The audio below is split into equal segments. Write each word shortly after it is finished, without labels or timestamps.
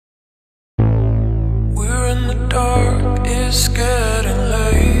the dark, it's getting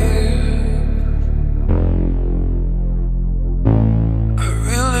late. I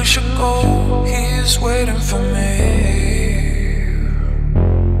really should go, he's waiting for me.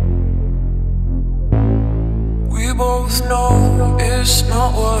 We both know it's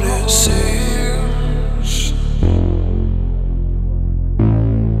not what it seems.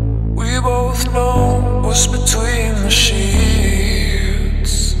 We both know what's between the sheets.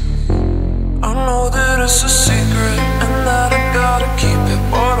 I know that it's a secret and that I gotta keep it,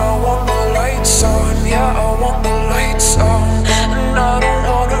 but I want the lights on, yeah, I want the lights on. And I don't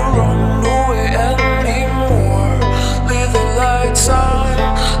wanna run away anymore. Leave the lights on,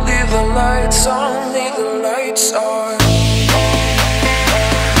 leave the lights on, leave the lights on.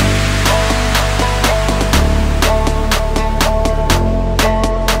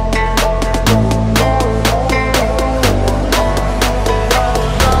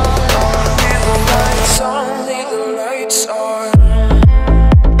 Leave the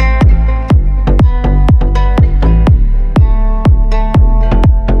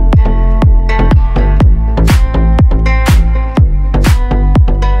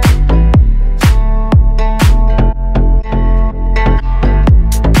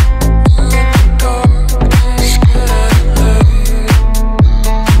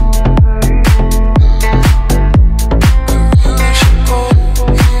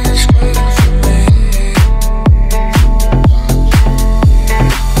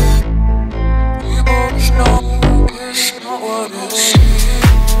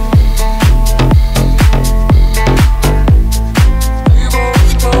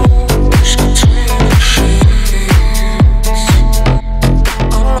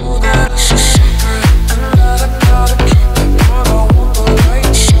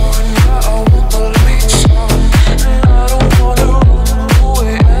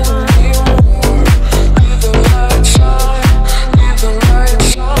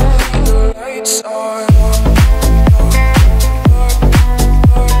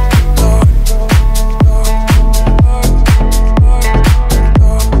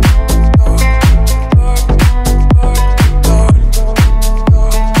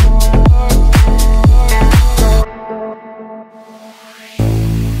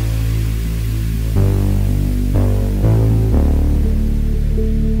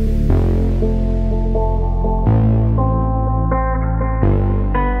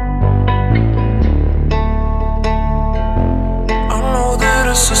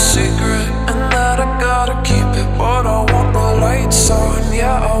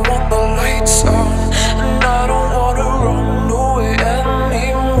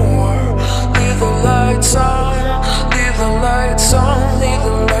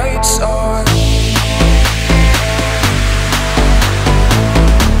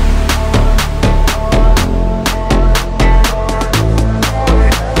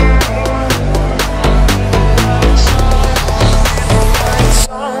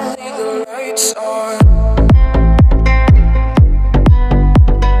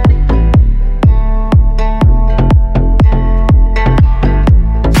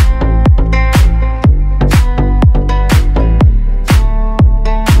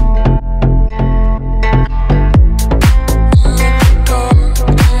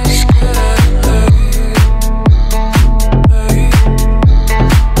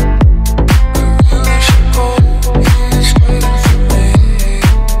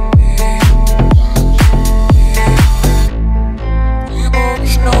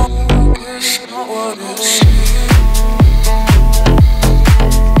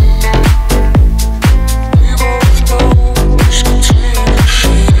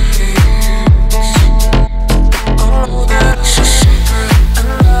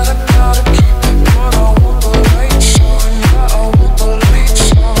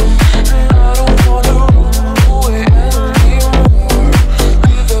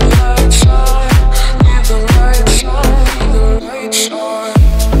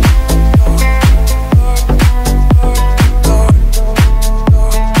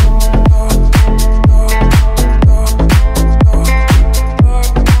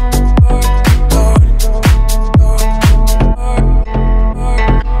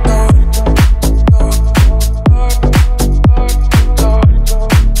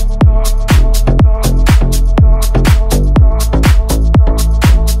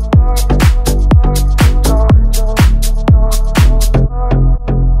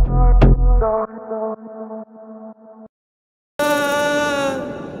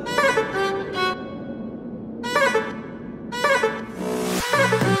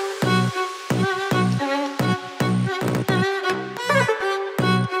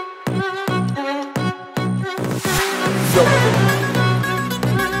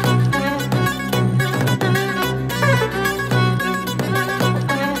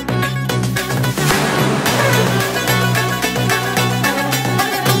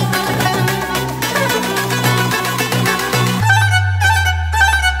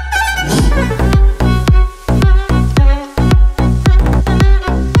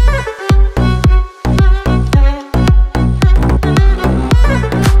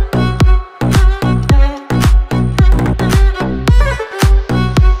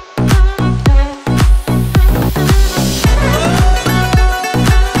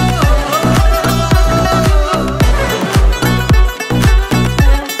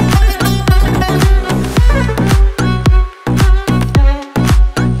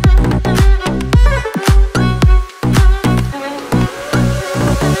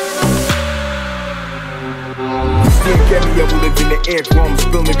Eardrums,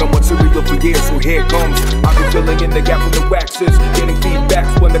 building on material for years, so here it comes. I've been filling in the gap in the waxes, getting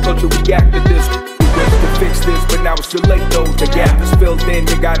feedbacks when the culture react to this. We wish to fix this, but now it's too late though. The gap is filled in,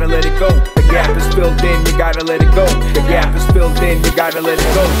 you gotta let it go. The gap is filled in, you gotta let it go. The gap is filled in, you gotta let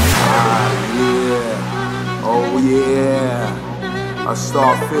it go. Ah yeah, oh yeah, I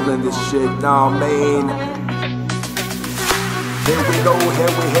start feeling this shit now, man. Here we go,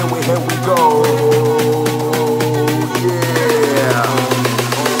 here we go.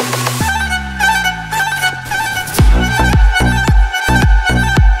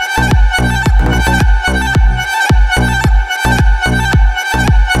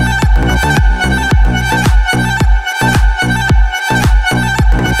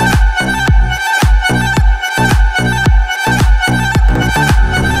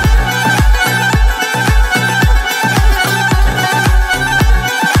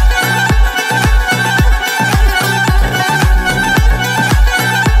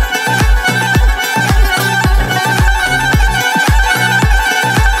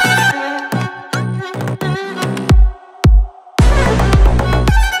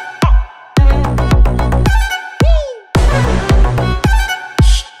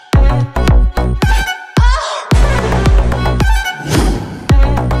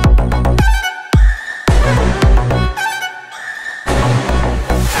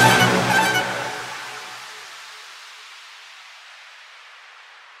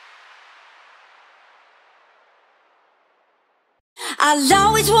 I'll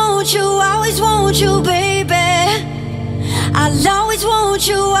always want you, baby. I'll always want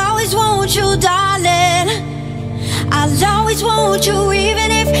you, darling. I'll always want you,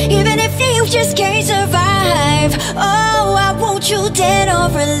 even if you just can't survive. Oh, I want you dead or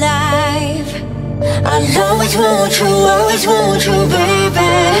alive. I'll always want you,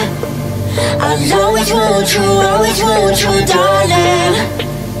 baby. I'll always want you, darling.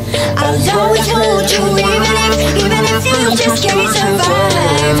 I'll always want you, even if you just can't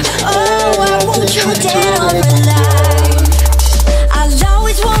survive. Oh, I want you dead or alive. I'll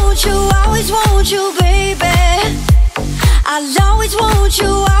always want you, baby. I'll always want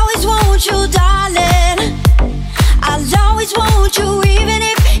you, darling. I'll always want you, even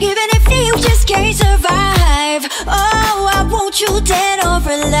if you just can't survive. Oh, I want you dead or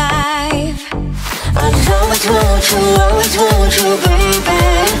alive. I'll always want you, baby.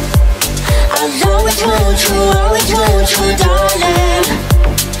 I'll always want you, darling.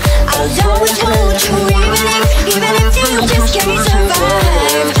 I'll always want you, even if you just can't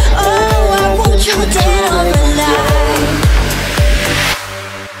survive. Oh, I want you dead or alive. I'll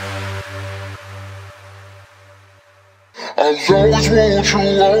always want you, baby.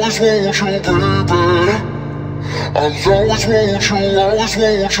 I'll always want you, darling. I'll always want you, even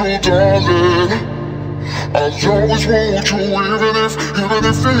if you just can't survive.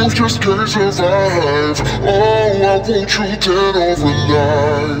 Oh, I want you dead or alive.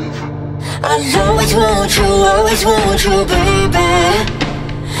 I'll always want you, baby.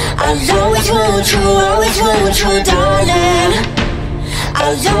 I'll always want you, darling.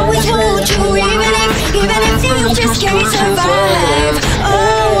 I'll always want you, even if you just can't survive.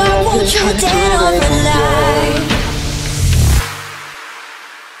 Oh, I want you dead or alive.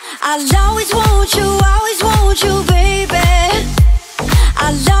 I'll always want you, baby.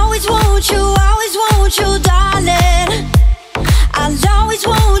 I'll always want you, darling. I'll always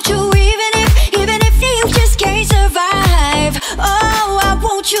want you, even if you just can't survive. Oh, I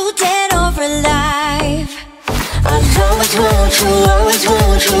want you dead or alive. I'll always want you,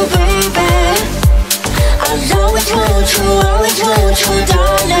 baby. I'll always want you,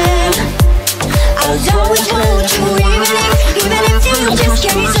 darling. I'll always want you, even if you just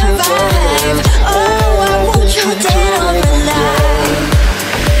can't survive. Oh, I want you dead or alive.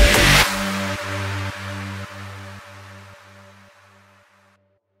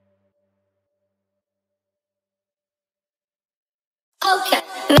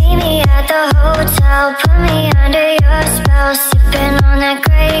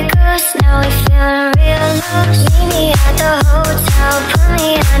 goose. Now we feeling real loose. Meet me at the hotel, put me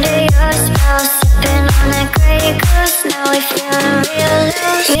under your spell, sipping on that Grey Goose. Now we feeling real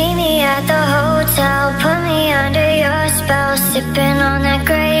loose. Meet me at the hotel, put me under your spell, sipping on that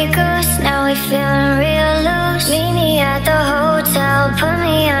Grey Goose. Now we feeling real loose. Meet me at the hotel, put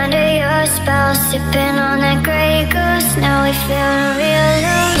me under your spell, sipping on that Grey Goose. Now we feeling real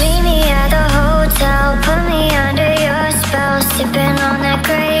loose. Meet me at the hotel, put me under your spell, sipping on that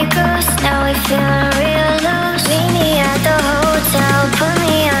Grey Goose. Now we feeling real loose. Meet me at the hotel, put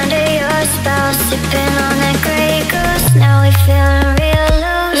me under your spell, sipping on that Grey Goose. Now we feeling real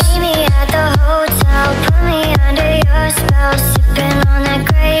loose. Meet me at the hotel, put me under your spell, sipping on that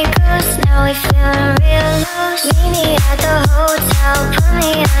Grey Goose. Now we feeling real loose. Meet me at the hotel, put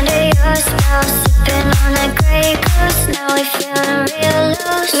me under your spell, sipping on that Grey Goose. Now we feeling real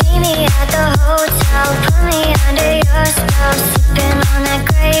loose. Meet me at the hotel, put me under your spell, sipping on that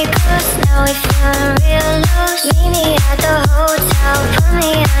Grey Goose. Now we feeling real loose. Meet me at the hotel, put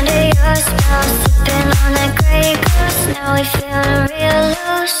me under your spell, sipping on that Grey Goose. Now we feeling real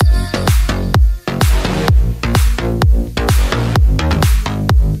loose.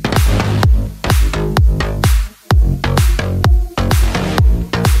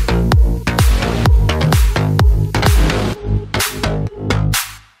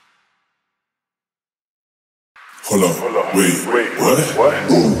 Hold up, wait, what?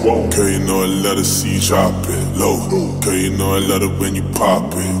 Girl, you know I let her see you drop it low. Girl, you know I love it when you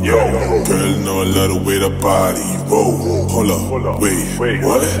pop it. Yo, girl, you know I love the way that body roll. Hold up, wait,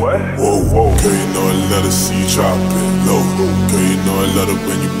 what? Whoa, girl, you know I let her see you drop it low. Girl, you know I love it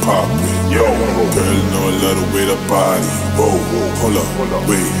when you pop it. Yo, girl, you know I love the way that body roll. Hold up,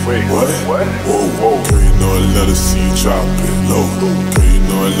 wait, what? Whoa, girl, you know I let her see you drop it low. Girl, you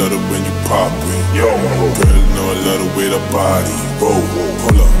know I love it when you pop it. Yo, girl, you know I love the way that body roll.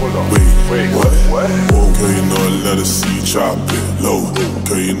 Hold up, wait, what? Whoa, girl, you know I let her see you drop it low.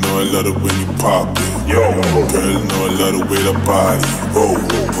 Girl, you know I love it when you pop it. Yo, girl, you know I love the way that body roll.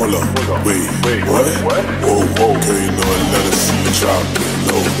 Hold up, wait, what? Whoa, girl, you know I let her see you drop it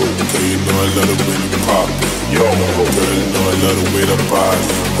low. Girl, you know I love it when you pop it. Yo, girl, you know I love the way that body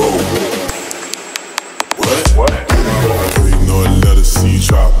roll. What? Girl, you know I let her see you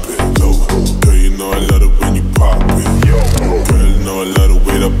drop it low. Girl, you know I love it when you pop it. Yo, girl, you know I love the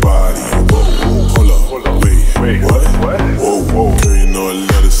way that body roll. Hold up, wait, what? Whoa, girl, you know I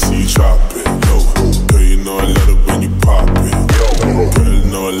let her see you drop it low. Girl, you know I love it when you pop it. Yo, girl, you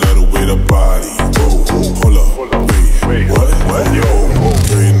know I love the way that body roll. Hold up, wait, what? Yo,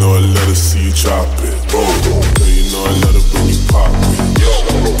 girl, you know I let her see you drop it